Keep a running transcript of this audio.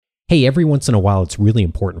Hey, every once in a while, it's really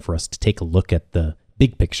important for us to take a look at the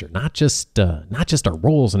big picture, not just our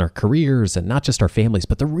roles and our careers and not just our families,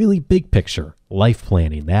 but the really big picture, life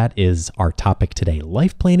planning. That is our topic today,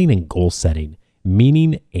 life planning and goal setting,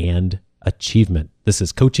 meaning and achievement. This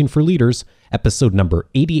is Coaching for Leaders, episode number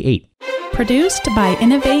 88. Produced by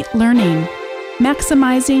Innovate Learning,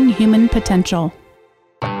 maximizing human potential.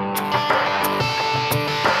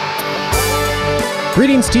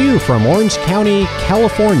 Greetings to you from Orange County,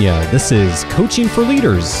 California. This is Coaching for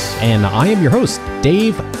Leaders, and I am your host,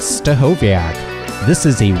 Dave Stachowiak. This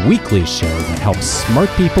is a weekly show that helps smart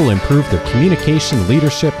people improve their communication,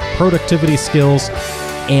 leadership, productivity skills.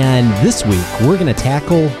 And this week, we're going to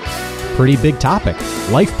tackle a pretty big topic,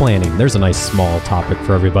 life planning. There's a nice small topic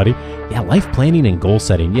for everybody. Yeah, life planning and goal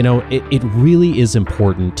setting. You know, it really is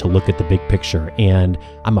important to look at the big picture. And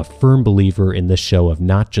I'm a firm believer in this show of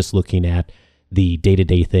not just looking at the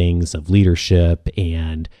day-to-day things of leadership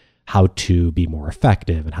and how to be more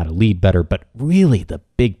effective and how to lead better, but really the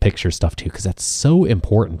big picture stuff too, because that's so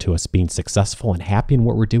important to us being successful and happy in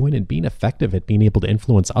what we're doing and being effective at being able to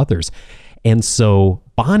influence others. And so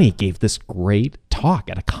Bonnie gave this great talk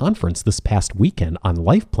at a conference this past weekend on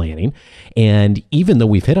life planning. And even though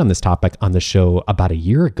we've hit on this topic on the show about a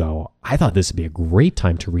year ago, I thought this would be a great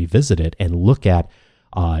time to revisit it and look at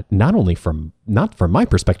not from my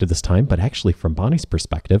perspective this time, but actually from Bonnie's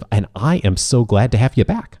perspective. And I am so glad to have you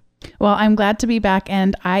back. Well, I'm glad to be back.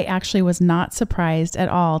 And I actually was not surprised at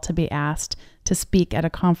all to be asked to speak at a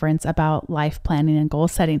conference about life planning and goal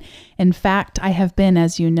setting. In fact, I have been,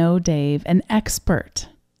 as you know, Dave, an expert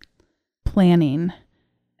planning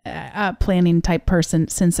type person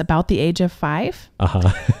since about the age of 5.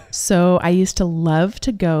 So I used to love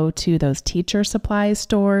to go to those teacher supply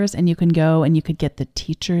stores, and you can go and you could get the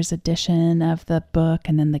teacher's edition of the book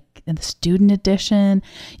and then the student edition.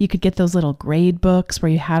 You could get those little grade books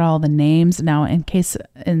where you had all the names. Now,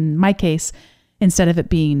 in my case, instead of it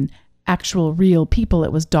being actual real people,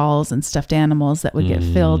 it was dolls and stuffed animals that would get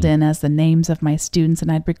filled in as the names of my students,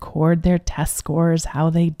 and I'd record their test scores, how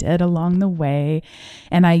they did along the way.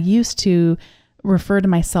 And I used to refer to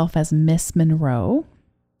myself as Miss Monroe.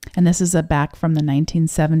 And this is back from the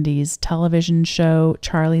 1970s television show,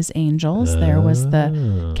 Charlie's Angels. There was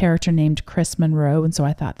the character named Chris Monroe. And so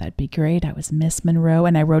I thought that'd be great. I was Miss Monroe,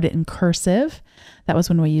 and I wrote it in cursive. That was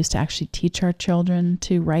when we used to actually teach our children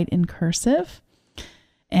to write in cursive.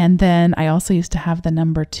 And then I also used to have the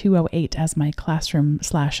number 208 as my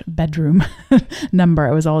classroom/bedroom number.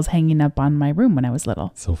 It was always hanging up on my room when I was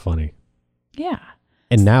little. So funny. Yeah.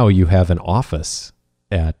 And now you have an office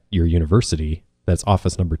at your university. That's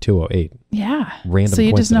office number 208. Yeah. Random. So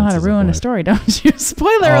you just know how to ruin a story, don't you?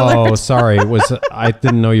 Spoiler alert. Oh, sorry. I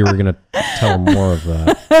didn't know you were going to tell more of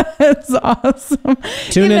that. It's awesome.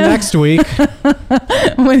 Tune in next week.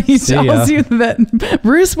 When he tells you that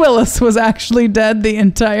Bruce Willis was actually dead the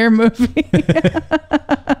entire movie.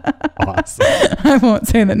 Awesome. I won't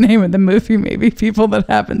say the name of the movie. Maybe people that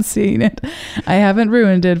haven't seen it. I haven't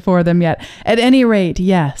ruined it for them yet. At any rate,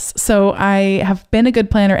 yes. So I have been a good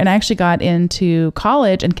planner, and I actually got into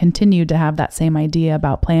college and continued to have that same idea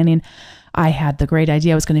about planning. I had the great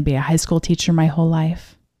idea I was going to be a high school teacher my whole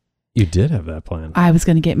life. You did have that plan. I was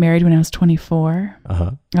going to get married when I was 24.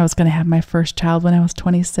 I was going to have my first child when I was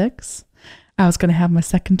 26. I was going to have my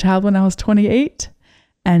second child when I was 28.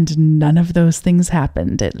 And none of those things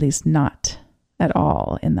happened, at least not at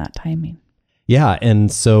all in that timing. Yeah.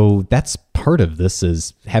 And so that's part of this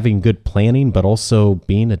is having good planning, but also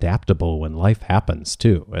being adaptable when life happens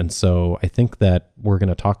too. And so I think that we're going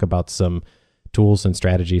to talk about some tools and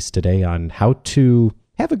strategies today on how to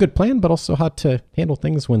have a good plan, but also how to handle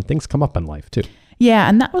things when things come up in life too. Yeah,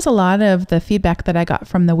 and that was a lot of the feedback that I got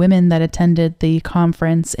from the women that attended the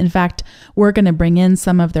conference. In fact, we're going to bring in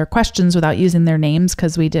some of their questions without using their names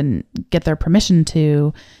because we didn't get their permission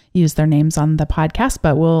to use their names on the podcast,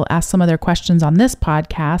 but we'll ask some of their questions on this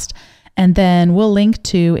podcast. And then we'll link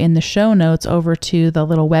to in the show notes over to the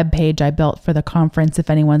little web page I built for the conference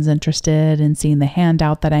if anyone's interested in seeing the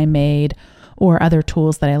handout that I made or other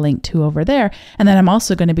tools that I linked to over there. And then I'm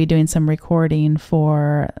also going to be doing some recording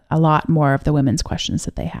for a lot more of the women's questions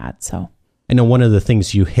that they had. So I know one of the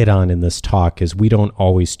things you hit on in this talk is we don't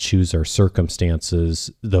always choose our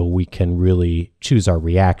circumstances, though we can really choose our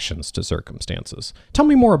reactions to circumstances. Tell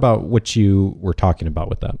me more about what you were talking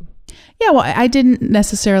about with that. Yeah, well, I didn't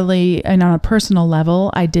necessarily, and on a personal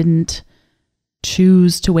level, I didn't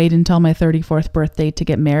choose to wait until my 34th birthday to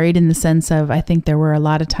get married, in the sense of, I think there were a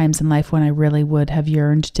lot of times in life when I really would have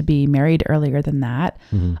yearned to be married earlier than that.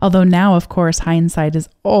 Mm-hmm. Although now, of course, hindsight is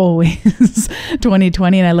always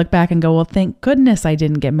 2020. And I look back and go, well, thank goodness I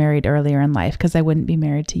didn't get married earlier in life, because I wouldn't be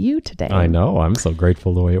married to you today. I know. I'm so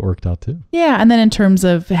grateful the way it worked out too. Yeah. And then in terms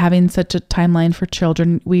of having such a timeline for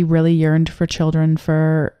children, we really yearned for children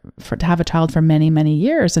to have a child for many, many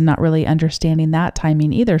years, and not really understanding that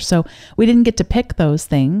timing either. So we didn't get to pick those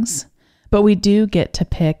things, but we do get to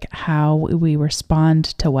pick how we respond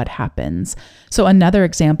to what happens. So another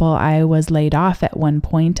example, I was laid off at one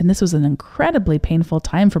point, and this was an incredibly painful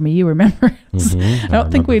time for me. You remember? Mm-hmm. I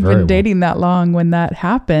don't think we'd been dating that long when that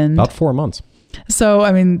happened. About 4 months. So,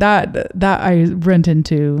 I mean, that I went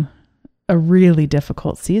into a really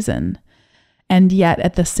difficult season. And yet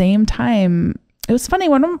at the same time, it was funny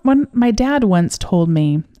when my dad once told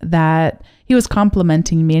me that he was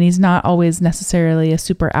complimenting me, and he's not always necessarily a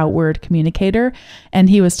super outward communicator. And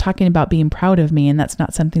he was talking about being proud of me. And that's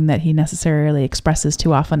not something that he necessarily expresses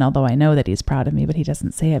too often, although I know that he's proud of me, but he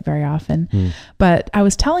doesn't say it very often. But I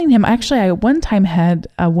was telling him, actually, I one time had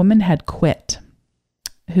a woman had quit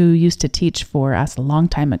who used to teach for us a long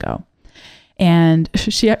time ago. And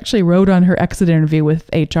she actually wrote on her exit interview with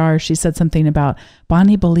HR, she said something about,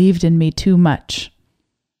 Bonnie believed in me too much.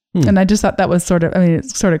 And I just thought that was it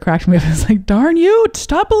sort of cracked me up. I was like, darn you,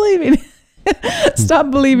 stop believing.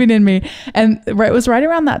 Stop believing in me. And it was right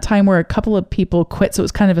around that time where a couple of people quit. So it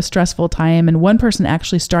was kind of a stressful time. And one person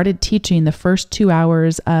actually started teaching the first 2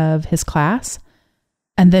 hours of his class,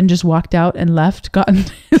 and then just walked out and left, got in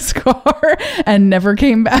his car, and never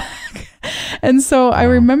came back. And so I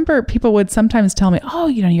remember people would sometimes tell me, oh,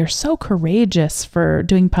 you're so courageous for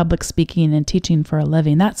doing public speaking and teaching for a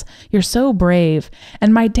living. You're so brave.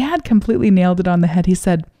 And my dad completely nailed it on the head. He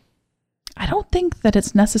said, I don't think that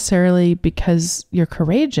it's necessarily because you're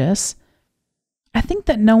courageous. I think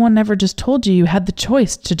that no one ever just told you had the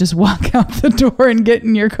choice to just walk out the door and get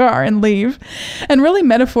in your car and leave. And really,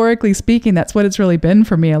 metaphorically speaking, that's what it's really been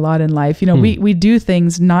for me a lot in life. We do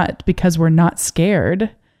things not because we're not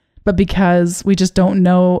scared, but because we just don't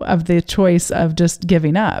know of the choice of just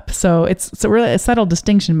giving up. So it's really a subtle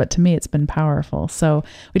distinction, but to me, it's been powerful. So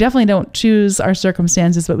we definitely don't choose our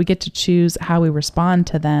circumstances, but we get to choose how we respond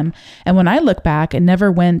to them. And when I look back, it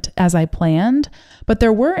never went as I planned, but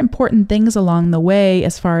there were important things along the way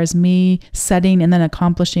as far as me setting and then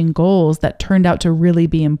accomplishing goals that turned out to really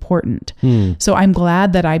be important. So I'm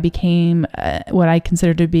glad that I became what I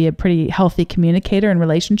consider to be a pretty healthy communicator in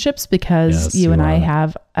relationships, because you and I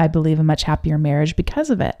have, I believe, a much happier marriage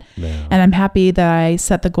because of it. Yeah. And I'm happy that I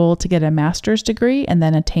set the goal to get a master's degree and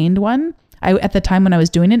then attained one. At the time when I was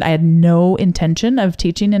doing it, I had no intention of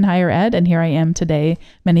teaching in higher ed. And here I am today,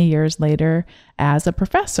 many years later, as a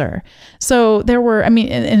professor. So there were,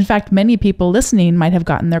 in fact, many people listening might have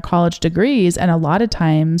gotten their college degrees. And a lot of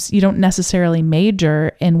times you don't necessarily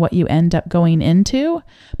major in what you end up going into.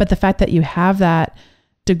 But the fact that you have that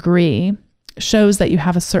degree shows that you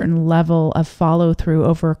have a certain level of follow through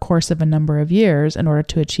over a course of a number of years in order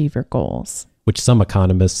to achieve your goals. Which some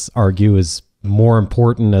economists argue is more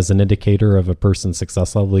important as an indicator of a person's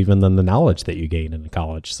success level even than the knowledge that you gain in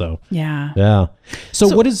college. So yeah.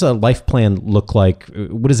 So what does a life plan look like?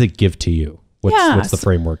 What does it give to you? What's the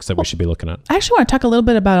frameworks that we should be looking at? I actually want to talk a little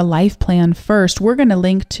bit about a life plan first. We're going to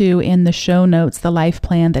link to in the show notes the life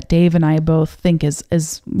plan that Dave and I both think is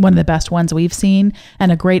one of the best ones we've seen.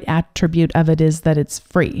 And a great attribute of it is that it's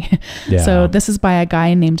free. Yeah. So this is by a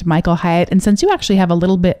guy named Michael Hyatt. And since you actually have a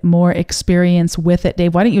little bit more experience with it,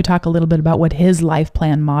 Dave, why don't you talk a little bit about what his life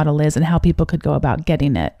plan model is and how people could go about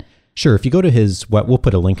getting it? Sure. If you go to we'll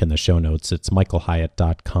put a link in the show notes. It's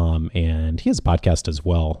michaelhyatt.com, and he has a podcast as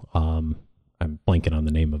well. I'm blanking on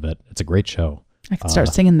the name of it. It's a great show. I can start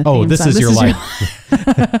singing the theme song. This is your life.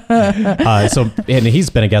 And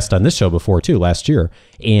he's been a guest on this show before too, last year.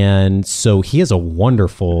 And so he has a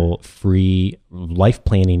wonderful free life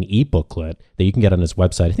planning e-booklet that you can get on his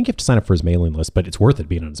website. I think you have to sign up for his mailing list, but it's worth it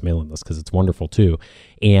being on his mailing list because it's wonderful too.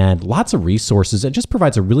 And lots of resources. It just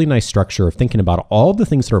provides a really nice structure of thinking about all the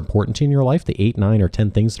things that are important in your life, the 8, 9, or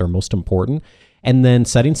 10 things that are most important, and then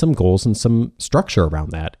setting some goals and some structure around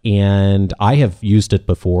that. And I have used it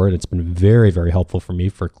before, and it's been very, very helpful for me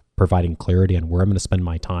for providing clarity on where I'm going to spend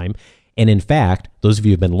my time. And in fact, those of you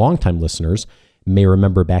who have been longtime listeners may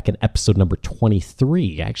remember back in episode number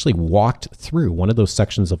 23, I actually walked through one of those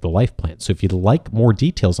sections of the life plan. So if you'd like more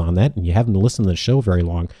details on that and you haven't listened to the show very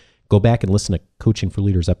long, go back and listen to Coaching for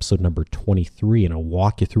Leaders episode number 23, and I'll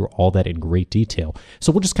walk you through all that in great detail.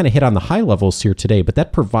 So we'll just kind of hit on the high levels here today, but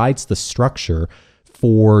that provides the structure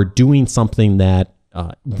for doing something that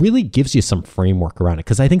really gives you some framework around it.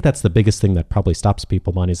 Because I think that's the biggest thing that probably stops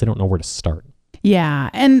people, Bonnie, is they don't know where to start. Yeah.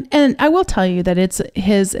 And I will tell you that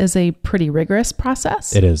his is a pretty rigorous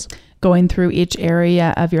process. It is. Going through each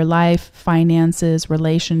area of your life, finances,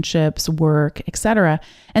 relationships, work, etc.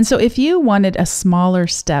 And so if you wanted a smaller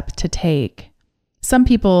step to take, some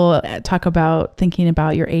people talk about thinking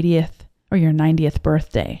about your 80th or your 90th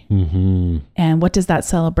birthday. Mm-hmm. And what does that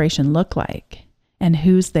celebration look like? And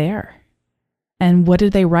who's there? And what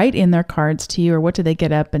did they write in their cards to you? Or what did they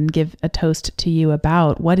get up and give a toast to you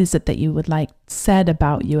about? What is it that you would like said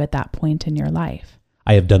about you at that point in your life?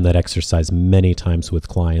 I have done that exercise many times with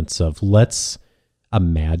clients of let's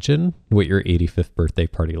imagine what your 85th birthday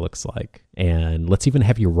party looks like. And let's even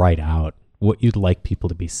have you write out what you'd like people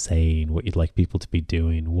to be saying, what you'd like people to be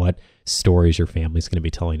doing, what stories your family's going to be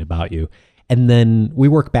telling about you. And then we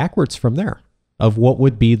work backwards from there of what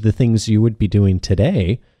would be the things you would be doing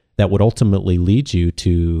today that would ultimately lead you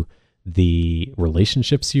to the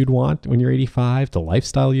relationships you'd want when you're 85, the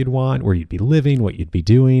lifestyle you'd want, where you'd be living, what you'd be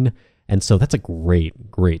doing. And so that's a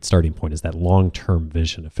great, great starting point, is that long-term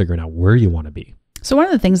vision of figuring out where you want to be. So one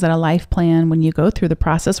of the things that a life plan, when you go through the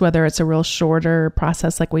process, whether it's a real shorter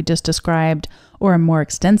process like we just described, or a more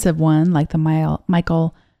extensive one like the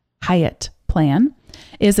Michael Hyatt plan,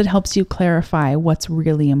 is it helps you clarify what's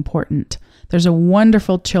really important. There's a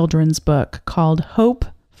wonderful children's book called Hope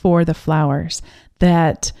for the Flowers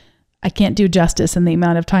that I can't do justice in the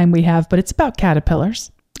amount of time we have, but it's about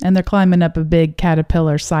caterpillars. And they're climbing up a big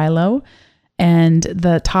caterpillar silo, and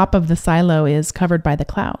the top of the silo is covered by the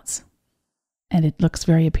clouds. And it looks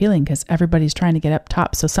very appealing because everybody's trying to get up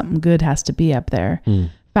top, so something good has to be up there.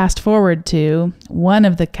 Fast forward to one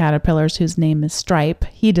of the caterpillars, whose name is Stripe.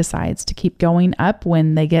 He decides to keep going up.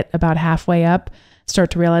 When they get about halfway up, start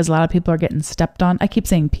to realize a lot of people are getting stepped on. I keep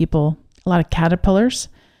saying people, a lot of caterpillars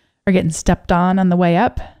are getting stepped on the way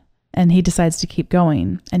up. And he decides to keep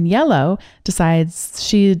going. And Yellow decides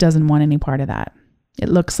she doesn't want any part of that. It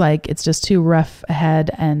looks like it's just too rough ahead,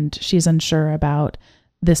 and she's unsure about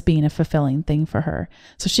this being a fulfilling thing for her.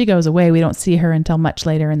 So she goes away. We don't see her until much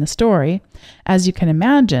later in the story. As you can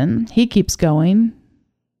imagine, he keeps going,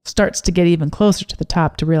 starts to get even closer to the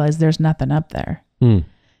top to realize there's nothing up there.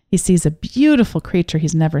 He sees a beautiful creature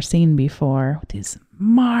he's never seen before with these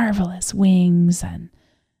marvelous wings and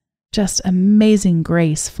just amazing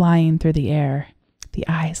grace flying through the air. The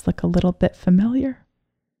eyes look a little bit familiar.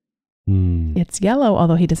 It's yellow,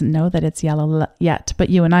 although he doesn't know that it's yellow yet, but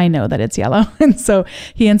you and I know that it's yellow. And so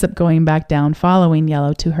he ends up going back down, following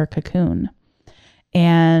Yellow to her cocoon.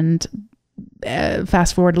 And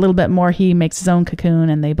fast forward a little bit more, he makes his own cocoon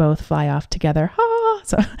and they both fly off together.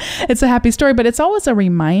 So it's a happy story, but it's always a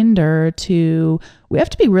reminder we have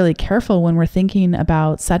to be really careful when we're thinking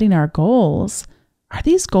about setting our goals. Are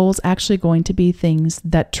these goals actually going to be things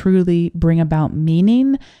that truly bring about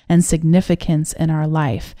meaning and significance in our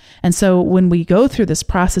life? And so when we go through this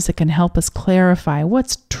process, it can help us clarify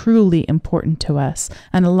what's truly important to us.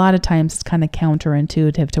 And a lot of times it's kind of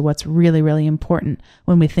counterintuitive to what's really, really important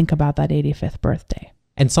when we think about that 85th birthday.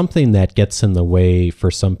 And something that gets in the way for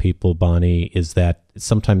some people, Bonnie, is that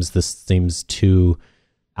sometimes this seems too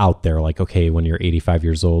out there. Like, okay, when you're 85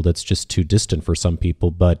 years old, it's just too distant for some people.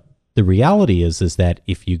 But the reality is that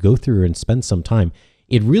if you go through and spend some time,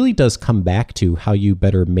 it really does come back to how you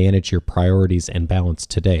better manage your priorities and balance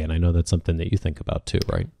today. And I know that's something that you think about too,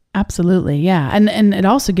 right? Absolutely, yeah. And it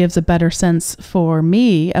also gives a better sense for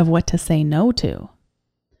me of what to say no to.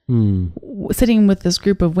 Sitting with this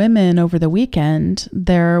group of women over the weekend,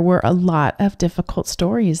 there were a lot of difficult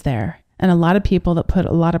stories there, and a lot of people that put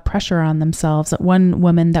a lot of pressure on themselves. One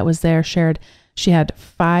woman that was there shared she had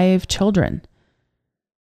 5 children.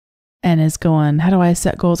 And is going, how do I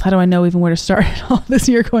set goals? How do I know even where to start all this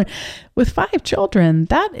year? Going with 5 children,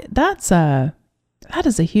 that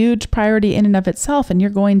is a huge priority in and of itself. And you're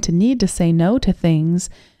going to need to say no to things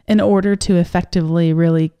in order to effectively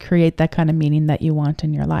really create that kind of meaning that you want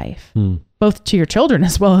in your life, both to your children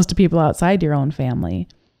as well as to people outside your own family.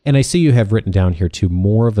 And I see you have written down here too,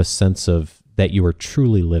 more of a sense of that you are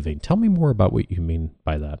truly living. Tell me more about what you mean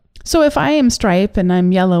by that. So if I am Stripe and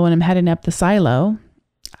I'm Yellow and I'm heading up the silo,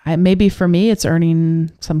 maybe for me, it's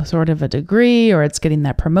earning some sort of a degree, or it's getting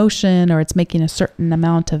that promotion, or it's making a certain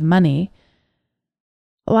amount of money.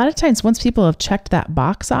 A lot of times, once people have checked that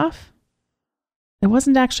box off, it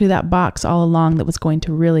wasn't actually that box all along that was going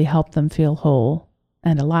to really help them feel whole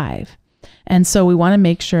and alive. And so we want to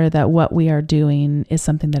make sure that what we are doing is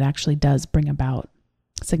something that actually does bring about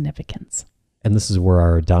significance. And this is where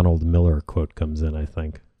our Donald Miller quote comes in, I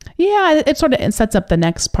think. Yeah, it sort of sets up the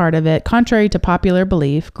next part of it. Contrary to popular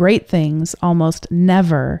belief, great things almost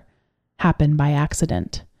never happen by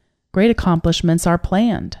accident. Great accomplishments are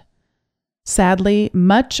planned. Sadly,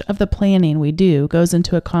 much of the planning we do goes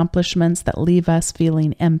into accomplishments that leave us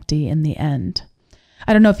feeling empty in the end.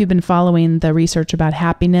 I don't know if you've been following the research about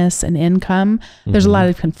happiness and income. There's a lot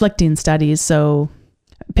of conflicting studies, so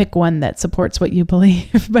pick one that supports what you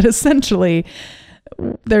believe. But essentially,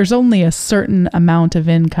 there's only a certain amount of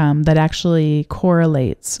income that actually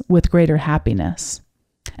correlates with greater happiness.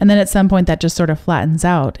 And then at some point that just sort of flattens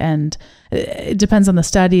out, and it depends on the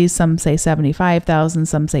studies. Some say 75,000,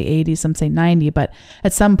 some say 80, some say 90, but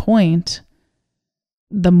at some point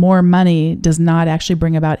the more money does not actually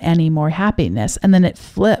bring about any more happiness. And then it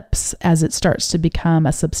flips as it starts to become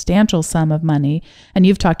a substantial sum of money. And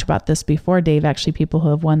you've talked about this before, Dave, actually people who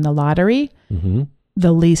have won the lottery,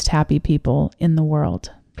 the least happy people in the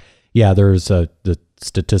world. Yeah, there's the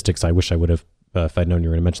statistics. I wish I would have, if I'd known you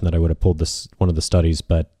were going to mention that, I would have pulled this, one of the studies,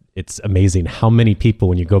 but it's amazing how many people,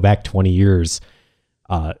 when you go back 20 years,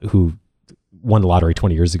 who won the lottery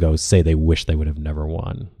 20 years ago, say they wish they would have never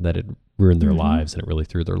won, that it ruined their lives and it really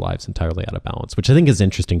threw their lives entirely out of balance, which I think is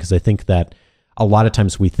interesting, because I think that a lot of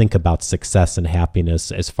times we think about success and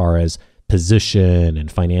happiness as far as position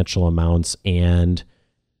and financial amounts, and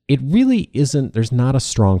it really isn't. There's not a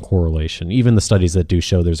strong correlation. Even the studies that do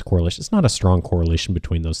show there's a correlation, it's not a strong correlation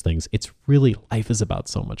between those things. It's really, life is about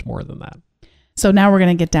so much more than that. So now we're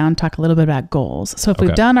going to get down and talk a little bit about goals. So if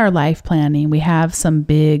we've done our life planning, we have some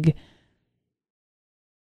big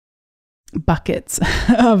buckets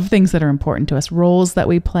of things that are important to us, roles that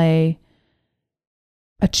we play,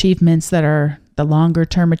 achievements that are the longer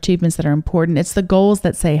term achievements that are important. It's the goals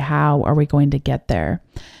that say, how are we going to get there?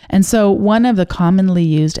 And so one of the commonly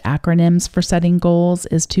used acronyms for setting goals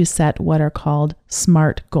is to set what are called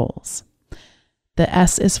SMART goals. The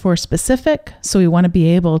S is for specific. So we want to be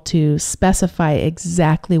able to specify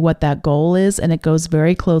exactly what that goal is. And it goes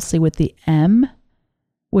very closely with the M,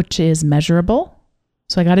 which is measurable.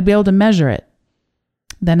 So I got to be able to measure it.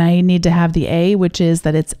 Then I need to have the A, which is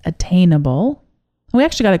that it's attainable. We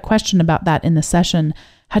actually got a question about that in the session.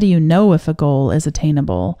 How do you know if a goal is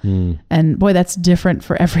attainable? And boy, that's different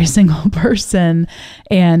for every single person.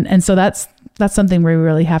 And so that's something where we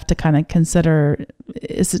really have to kind of consider,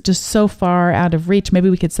 is it just so far out of reach? Maybe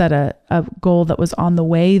we could set a goal that was on the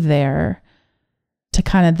way there to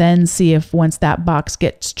kind of then see if once that box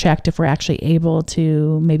gets checked, if we're actually able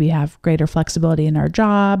to maybe have greater flexibility in our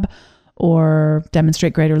job or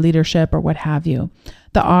demonstrate greater leadership or what have you.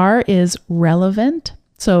 The R is relevant.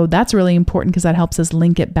 So that's really important because that helps us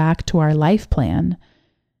link it back to our life plan.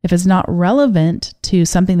 If it's not relevant to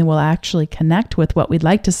something that will actually connect with what we'd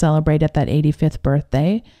like to celebrate at that 85th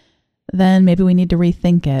birthday, then maybe we need to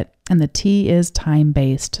rethink it. And the T is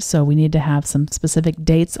time-based. So we need to have some specific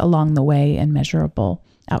dates along the way and measurable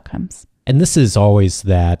outcomes. And this is always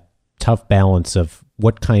that tough balance of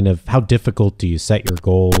how difficult do you set your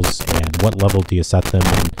goals and what level do you set them?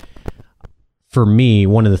 And for me,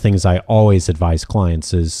 one of the things I always advise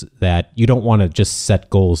clients is that you don't want to just set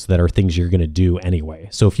goals that are things you're going to do anyway.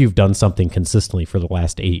 So if you've done something consistently for the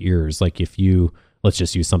last 8 years, like let's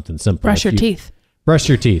just use something simple. Brush your teeth. Brush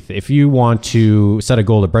your teeth. If you want to set a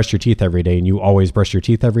goal to brush your teeth every day and you always brush your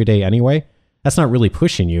teeth every day anyway, that's not really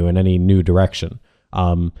pushing you in any new direction.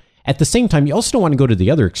 At the same time, you also don't want to go to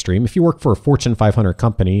the other extreme. If you work for a Fortune 500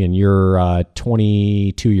 company and you're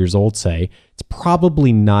 22 years old, say, it's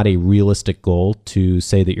probably not a realistic goal to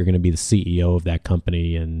say that you're going to be the CEO of that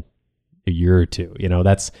company in a year or two.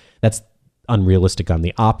 That's unrealistic on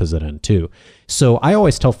the opposite end too. So I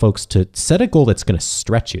always tell folks to set a goal that's going to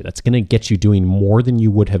stretch you, that's going to get you doing more than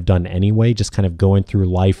you would have done anyway, just kind of going through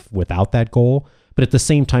life without that goal. But at the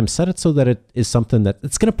same time, set it so that it is something that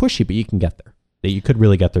it's going to push you, but you can get there. That you could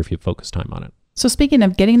really get there if you focus time on it. So speaking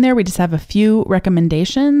of getting there, we just have a few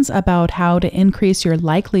recommendations about how to increase your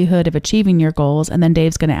likelihood of achieving your goals. And then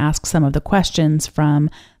Dave's going to ask some of the questions from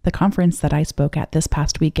the conference that I spoke at this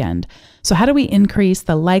past weekend. So how do we increase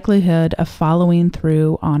the likelihood of following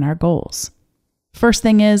through on our goals? First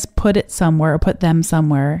thing is put them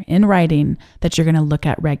somewhere in writing that you're going to look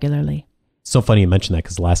at regularly. So funny you mentioned that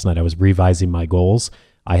because last night I was revising my goals.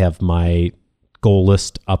 I have my goal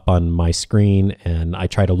list up on my screen, and I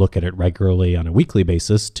try to look at it regularly on a weekly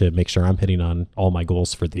basis to make sure I'm hitting on all my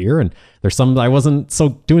goals for the year. And there's some I wasn't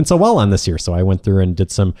doing so well on this year. So I went through and did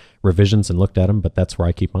some revisions and looked at them, but that's where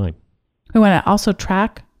I keep mine. We want to also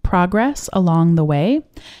track progress along the way.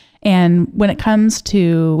 And when it comes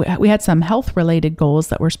to, we had some health related goals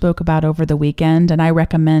that were spoke about over the weekend, and I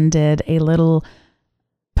recommended a little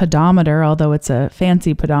pedometer, although it's a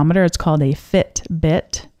fancy pedometer. It's called a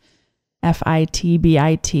Fitbit.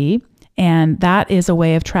 Fitbit. And that is a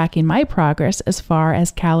way of tracking my progress as far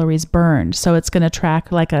as calories burned. So it's going to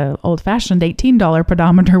track like a old-fashioned $18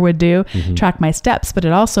 pedometer would do, track my steps, but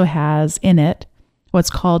it also has in it what's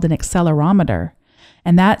called an accelerometer.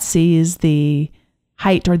 And that sees the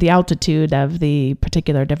height or the altitude of the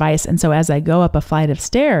particular device. And so as I go up a flight of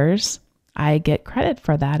stairs, I get credit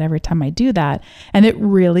for that every time I do that. And it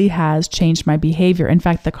really has changed my behavior. In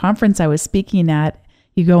fact, the conference I was speaking at,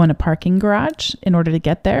 you go in a parking garage in order to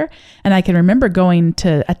get there. And I can remember going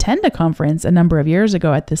to attend a conference a number of years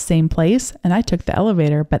ago at the same place, and I took the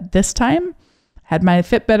elevator. But this time, had my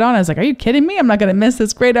Fitbit on. I was like, are you kidding me? I'm not going to miss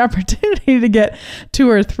this great opportunity to get 2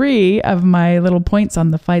 or 3 of my little points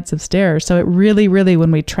on the flights of stairs. So it really,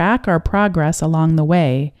 when we track our progress along the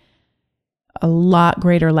way, a lot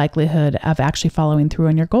greater likelihood of actually following through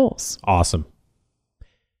on your goals. Awesome.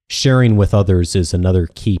 Sharing with others is another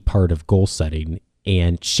key part of goal setting,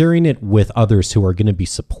 and sharing it with others who are going to be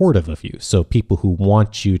supportive of you. So people who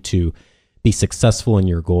want you to be successful in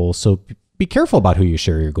your goals. So be careful about who you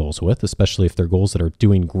share your goals with, especially if they're goals that are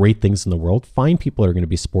doing great things in the world. Find people that are going to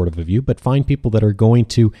be supportive of you, but find people that are going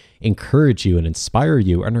to encourage you and inspire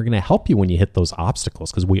you and are going to help you when you hit those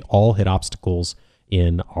obstacles, because we all hit obstacles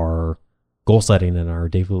in our goal setting and our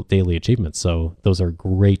daily achievements. So those are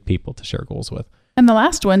great people to share goals with. And the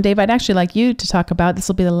last one, Dave, I'd actually like you to talk about, this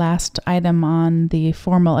will be the last item on the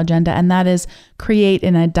formal agenda, and that is create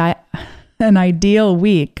an ideal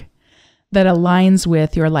week that aligns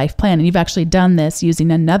with your life plan. And you've actually done this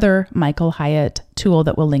using another Michael Hyatt tool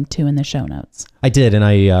that we'll link to in the show notes. I did, and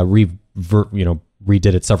I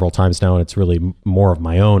redid it several times now, and it's really more of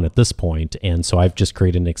my own at this point. And so I've just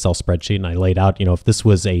created an Excel spreadsheet, and I laid out, if this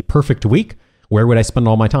was a perfect week, where would I spend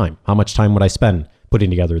all my time? How much time would I spend putting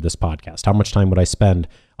together this podcast? How much time would I spend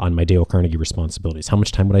on my Dale Carnegie responsibilities? How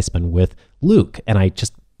much time would I spend with Luke? And I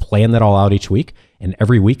just plan that all out each week. And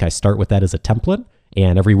every week I start with that as a template.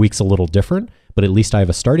 And every week's a little different, but at least I have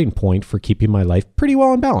a starting point for keeping my life pretty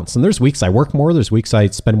well in balance. And there's weeks I work more, there's weeks I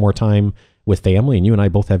spend more time with family, and you and I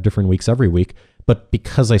both have different weeks every week. But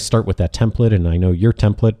because I start with that template, and I know your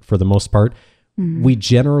template for the most part, we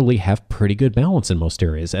generally have pretty good balance in most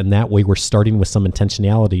areas. And that way we're starting with some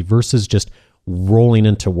intentionality versus just rolling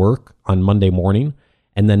into work on Monday morning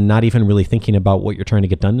and then not even really thinking about what you're trying to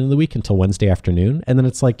get done in the week until Wednesday afternoon. And then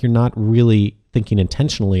it's like you're not really thinking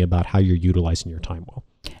intentionally about how you're utilizing your time well.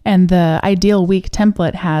 And the ideal week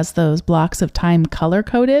template has those blocks of time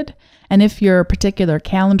color-coded. And if your particular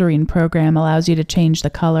calendaring program allows you to change the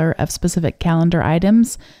color of specific calendar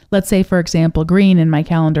items, let's say, for example, green in my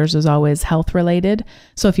calendars is always health-related.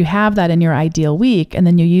 So if you have that in your ideal week and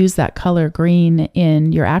then you use that color green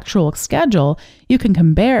in your actual schedule, you can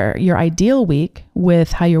compare your ideal week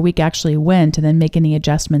with how your week actually went and then make any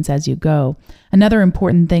adjustments as you go. Another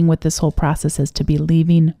important thing with this whole process is to be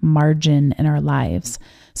leaving margin in our lives.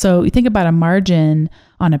 So you think about a margin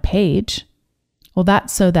on a page. Well,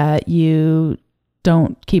 that's so that you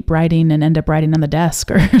don't keep writing and end up writing on the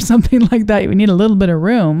desk or something like that. We need a little bit of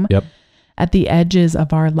room at the edges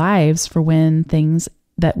of our lives for when things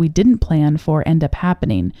that we didn't plan for end up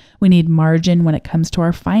happening. We need margin when it comes to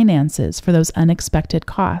our finances for those unexpected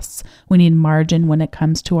costs. We need margin when it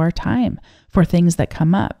comes to our time for things that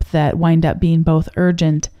come up that wind up being both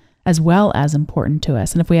urgent as well as important to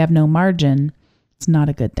us. And if we have no margin, it's not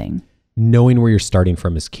a good thing. Knowing where you're starting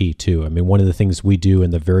from is key too. I mean, one of the things we do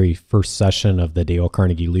in the very first session of the Dale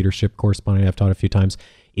Carnegie Leadership Correspondent I've taught a few times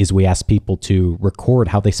is we ask people to record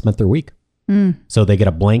how they spent their week. So they get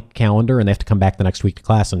a blank calendar and they have to come back the next week to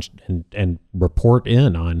class and report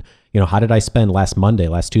in on, how did I spend last Monday,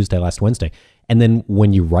 last Tuesday, last Wednesday? And then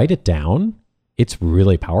when you write it down, it's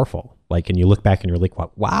really powerful. And you look back and you're like,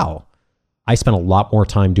 wow, I spent a lot more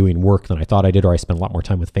time doing work than I thought I did, or I spent a lot more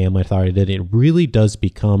time with family than I thought I did. It really does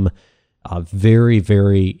become very,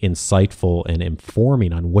 very insightful and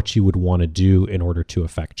informing on what you would want to do in order to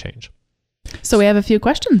affect change. So we have a few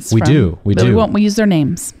questions. We do. We won't use their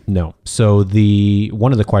names. No. So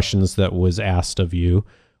one of the questions that was asked of you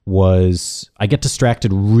was, I get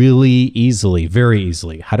distracted really easily, very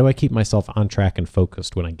easily. How do I keep myself on track and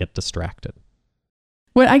focused when I get distracted?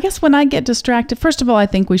 Well, I guess when I get distracted, first of all, I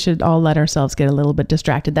think we should all let ourselves get a little bit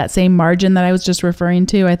distracted. That same margin that I was just referring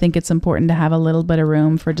to, I think it's important to have a little bit of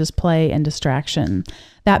room for display and distraction.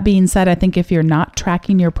 That being said, I think if you're not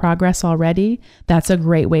tracking your progress already, that's a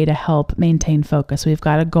great way to help maintain focus. We've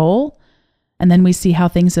got a goal, and then we see how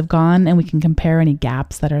things have gone, and we can compare any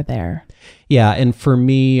gaps that are there. Yeah, and for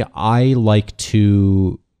me, I like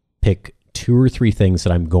to pick 2 or 3 things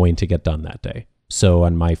that I'm going to get done that day. So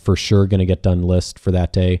on my for sure going to get done list for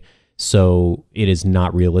that day, so it is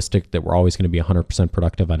not realistic that we're always going to be 100%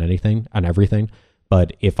 productive on everything.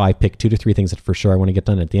 But if I pick 2 to 3 things that for sure I want to get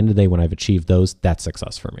done, at the end of the day, when I've achieved those, that's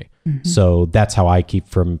success for me. So that's how I keep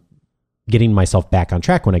from getting myself back on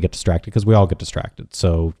track when I get distracted, because we all get distracted.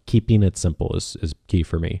 So keeping it simple is key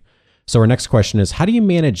for me. So our next question is, how do you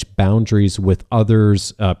manage boundaries with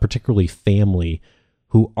others, particularly family,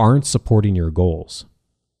 who aren't supporting your goals?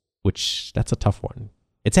 Which, that's a tough one.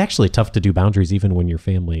 It's actually tough to do boundaries even when your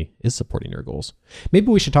family is supporting your goals. Maybe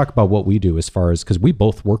we should talk about what we do as far as, because we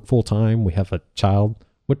both work full time, we have a child.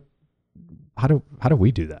 How do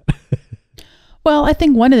we do that? Well, I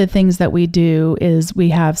think one of the things that we do is we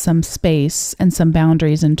have some space and some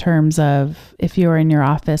boundaries in terms of, if you're in your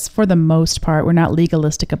office, for the most part, we're not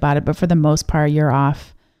legalistic about it, but for the most part, you're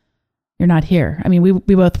off. You're not here. I mean,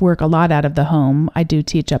 we both work a lot out of the home. I do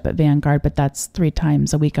teach up at Vanguard, but that's 3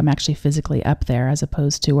 times a week. I'm actually physically up there as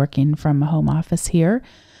opposed to working from a home office here.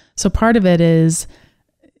 So part of it is,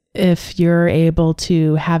 if you're able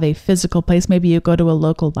to have a physical place, maybe you go to a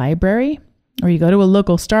local library or you go to a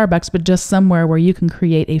local Starbucks, but just somewhere where you can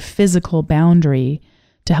create a physical boundary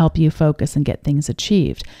to help you focus and get things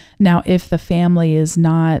achieved. Now, if the family is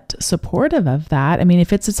not supportive of that, I mean,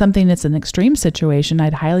 if it's something that's an extreme situation,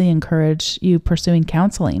 I'd highly encourage you pursuing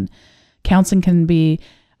counseling. Counseling can be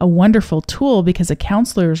a wonderful tool, because a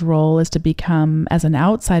counselor's role is to become, as an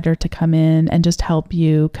outsider, to come in and just help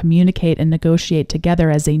you communicate and negotiate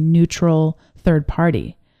together as a neutral third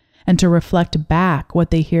party, and to reflect back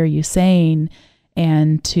what they hear you saying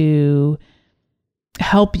and to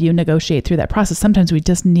help you negotiate through that process. Sometimes we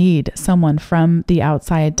just need someone from the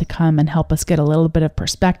outside to come and help us get a little bit of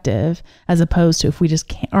perspective, as opposed to if we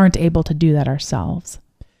just aren't able to do that ourselves.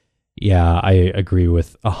 Yeah, I agree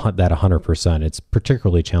with that 100%. It's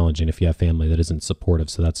particularly challenging if you have family that isn't supportive.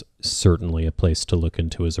 So that's certainly a place to look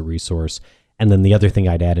into as a resource. And then the other thing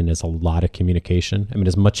I'd add in is a lot of communication. I mean,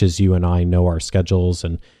 as much as you and I know our schedules,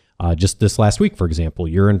 and just this last week, for example,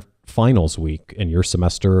 you're in finals week in your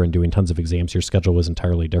semester and doing tons of exams, your schedule was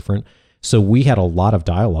entirely different. So we had a lot of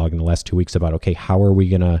dialogue in the last 2 weeks about, okay,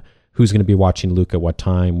 who's going to be watching Luke at what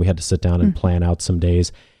time? We had to sit down and plan out some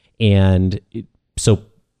days. And so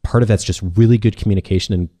part of that's just really good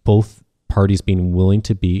communication, and both parties being willing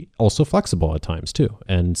to be also flexible at times too,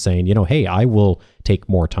 and saying, hey, I will take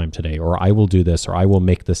more time today, or I will do this, or I will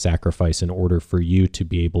make the sacrifice in order for you to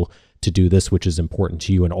be able to do this, which is important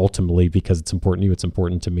to you. And ultimately, because it's important to you, it's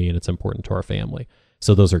important to me, and it's important to our family.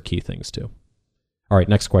 So those are key things too. All right,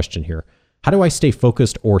 next question here. How do I stay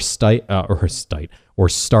focused or start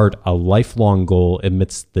a lifelong goal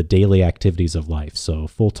amidst the daily activities of life? So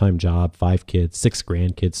full-time job, 5 kids, 6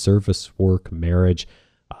 grandkids, service work, marriage.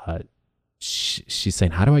 She's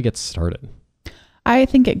saying, how do I get started? I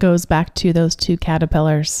think it goes back to those 2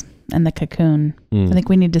 caterpillars and the cocoon. I think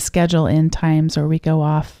we need to schedule in times where we go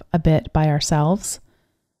off a bit by ourselves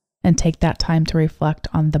and take that time to reflect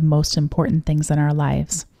on the most important things in our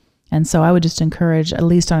lives. And so I would just encourage, at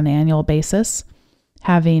least on an annual basis,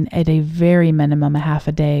 having at a very minimum a half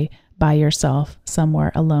a day by yourself,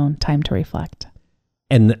 somewhere alone, time to reflect.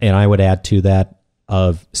 And I would add to that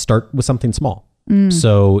of start with something small.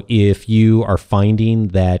 So if you are finding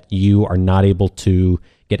that you are not able to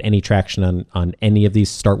get any traction on any of these,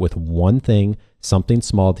 start with one thing, something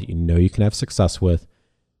small that you can have success with.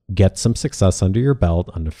 Get some success under your belt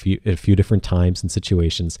on a few different times and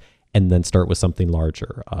situations, and then start with something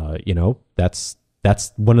larger. That's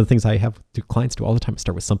one of the things I have clients do all the time.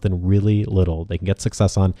 Start with something really little they can get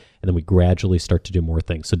success on, and then we gradually start to do more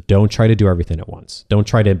things. So don't try to do everything at once. Don't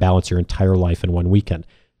try to balance your entire life in one weekend.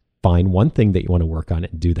 Find one thing that you want to work on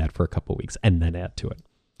and do that for a couple of weeks, and then add to it.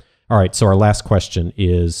 All right, so our last question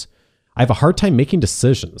is, I have a hard time making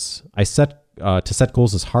decisions. To set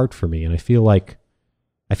goals is hard for me, and I feel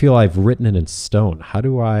I've written it in stone. How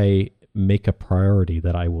do I make a priority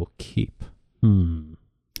that I will keep?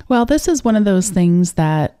 Well, this is one of those things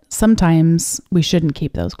that sometimes we shouldn't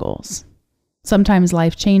keep those goals. Sometimes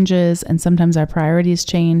life changes, and sometimes our priorities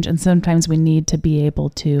change, and sometimes we need to be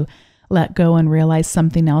able to let go and realize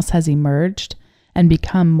something else has emerged and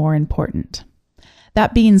become more important.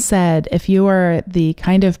 That being said, if you are the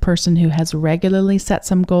kind of person who has regularly set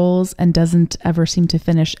some goals and doesn't ever seem to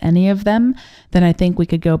finish any of them, then I think we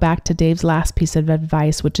could go back to Dave's last piece of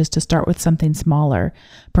advice, which is to start with something smaller.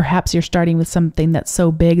 Perhaps you're starting with something that's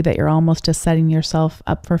so big that you're almost just setting yourself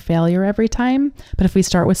up for failure every time. But if we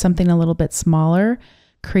start with something a little bit smaller,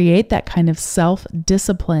 create that kind of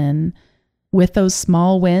self-discipline with those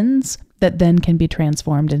small wins that then can be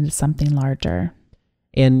transformed into something larger.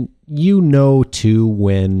 And too,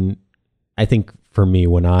 when I think for me,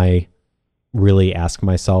 when I really ask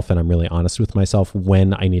myself and I'm really honest with myself,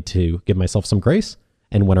 when I need to give myself some grace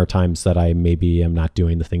and when are times that I maybe am not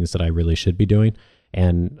doing the things that I really should be doing.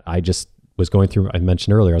 And I just was going through, I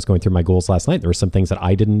mentioned earlier, I was going through my goals last night. There were some things that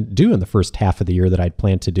I didn't do in the first half of the year that I'd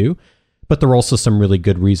planned to do. But there were also some really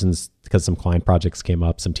good reasons, because some client projects came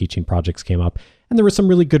up, some teaching projects came up, and there were some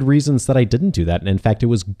really good reasons that I didn't do that. And in fact, it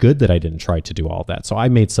was good that I didn't try to do all that. So I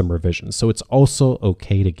made some revisions. So it's also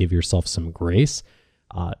okay to give yourself some grace,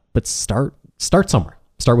 but start somewhere.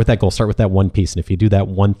 Start with that goal. Start with that one piece. And if you do that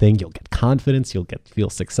one thing, you'll get confidence, feel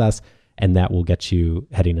success, and that will get you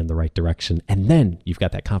heading in the right direction. And then you've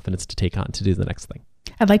got that confidence to take on to do the next thing.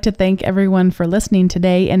 I'd like to thank everyone for listening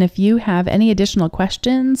today. And if you have any additional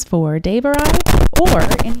questions for Dave or I, or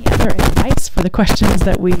any other advice for the questions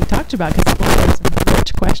that we talked about, because there's some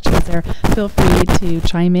rich questions there, feel free to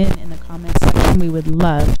chime in the comments section. We would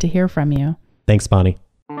love to hear from you. Thanks, Bonnie.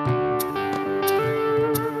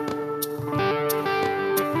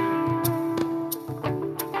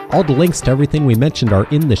 All the links to everything we mentioned are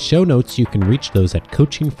in the show notes. You can reach those at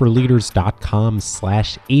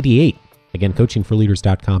coachingforleaders.com/88. Again,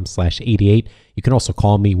 coachingforleaders.com/88. You can also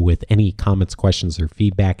call me with any comments, questions, or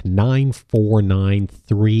feedback,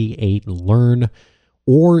 94938-LEARN,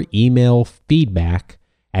 or email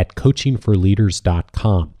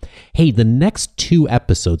feedback@coachingforleaders.com. Hey, the next 2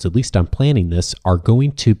 episodes, at least I'm planning this, are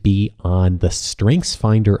going to be on the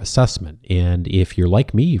StrengthsFinder assessment. And if you're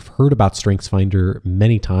like me, you've heard about StrengthsFinder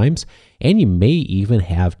many times, and you may even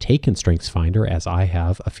have taken StrengthsFinder, as I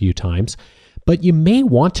have a few times. But you may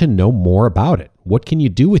want to know more about it. What can you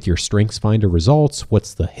do with your StrengthsFinder results?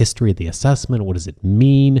 What's the history of the assessment? What does it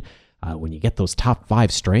mean? When you get those top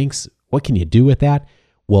 5 strengths, what can you do with that?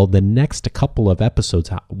 Well, the next couple of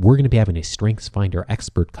episodes, we're going to be having a StrengthsFinder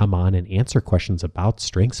expert come on and answer questions about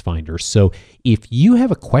StrengthsFinder. So if you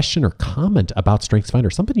have a question or comment about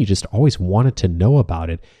StrengthsFinder, something you just always wanted to know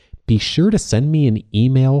about it, be sure to send me an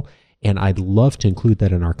email, and I'd love to include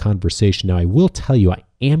that in our conversation. Now, I will tell you, I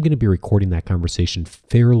am going to be recording that conversation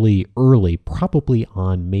fairly early, probably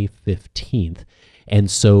on May 15th. And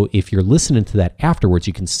so if you're listening to that afterwards,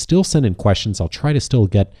 you can still send in questions. I'll try to still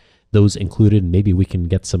get those included, and maybe we can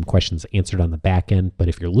get some questions answered on the back end. But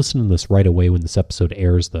if you're listening to this right away when this episode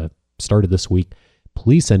airs, the start of this week,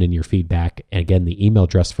 please send in your feedback. And again, the email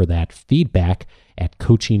address for that,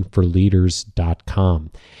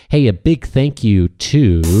 feedback@coachingforleaders.com. Hey, a big thank you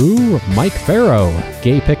to Mike Farrow,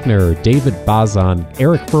 Gay Pickner, David Bazan,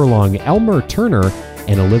 Eric Furlong, Elmer Turner,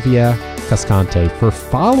 and Olivia Cascante for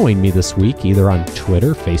following me this week, either on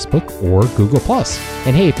Twitter, Facebook, or Google+.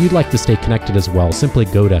 And hey, if you'd like to stay connected as well, simply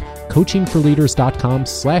go to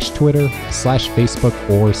coachingforleaders.com/Twitter, /Facebook,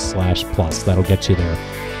 or /plus. That'll get you there.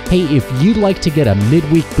 Hey, if you'd like to get a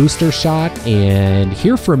midweek booster shot and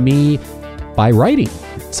hear from me by writing,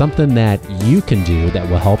 something that you can do that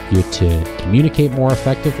will help you to communicate more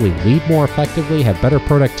effectively, lead more effectively, have better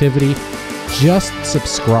productivity, just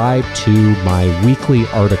subscribe to my weekly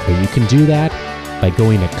article. You can do that by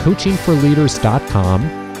going to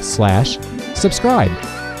coachingforleaders.com/subscribe.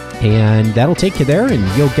 And that'll take you there, and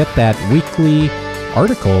you'll get that weekly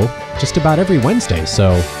article just about every Wednesday.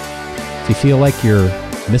 So if you feel like you're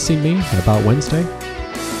missing me about Wednesday,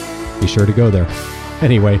 be sure to go there.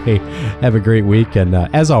 Anyway, hey, have a great week. And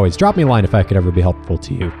as always, drop me a line if I could ever be helpful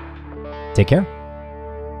to you. Take care.